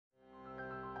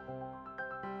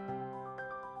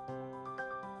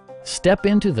Step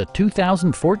into the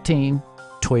 2014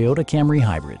 Toyota Camry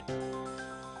Hybrid.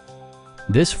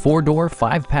 This four-door,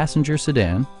 five-passenger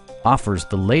sedan offers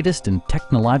the latest in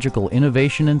technological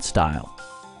innovation and style.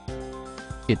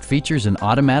 It features an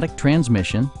automatic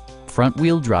transmission,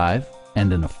 front-wheel drive,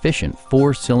 and an efficient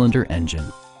four-cylinder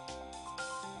engine.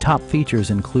 Top features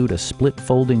include a split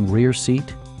folding rear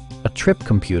seat, a trip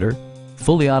computer,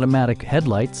 fully automatic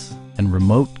headlights, and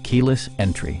remote keyless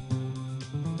entry.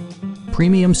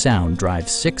 Premium sound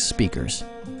drives 6 speakers,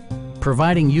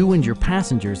 providing you and your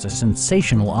passengers a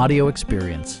sensational audio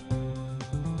experience.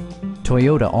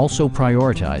 Toyota also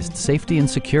prioritized safety and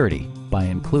security by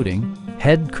including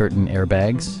head curtain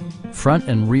airbags, front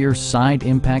and rear side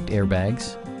impact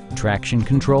airbags, traction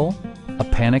control, a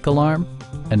panic alarm,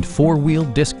 and 4-wheel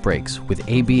disc brakes with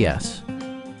ABS.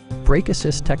 Brake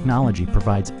Assist technology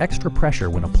provides extra pressure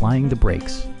when applying the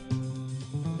brakes.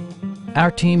 Our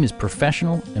team is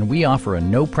professional and we offer a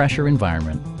no-pressure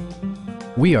environment.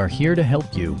 We are here to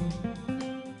help you.